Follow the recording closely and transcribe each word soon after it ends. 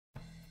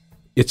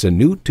It's a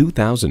new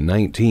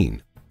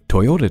 2019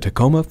 Toyota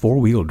Tacoma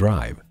 4-wheel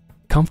drive.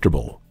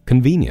 Comfortable,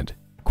 convenient,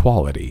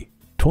 quality,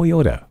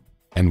 Toyota.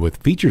 And with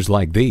features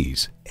like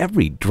these,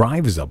 every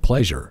drive is a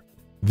pleasure.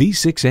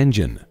 V6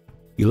 engine,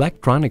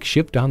 electronic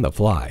shift on the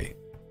fly,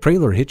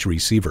 trailer hitch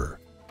receiver,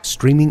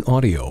 streaming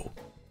audio,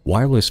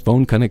 wireless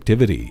phone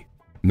connectivity,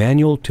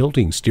 manual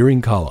tilting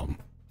steering column,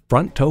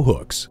 front tow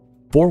hooks,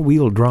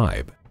 4-wheel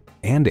drive,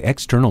 and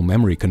external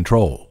memory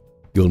control.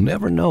 You'll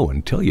never know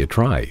until you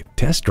try.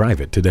 Test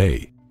drive it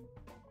today.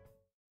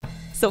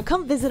 So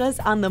come visit us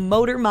on the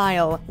Motor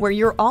Mile, where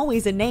you're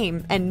always a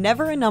name and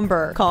never a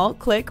number. Call,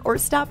 click, or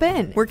stop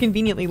in. We're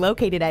conveniently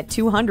located at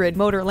 200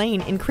 Motor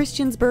Lane in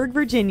Christiansburg,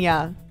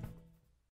 Virginia.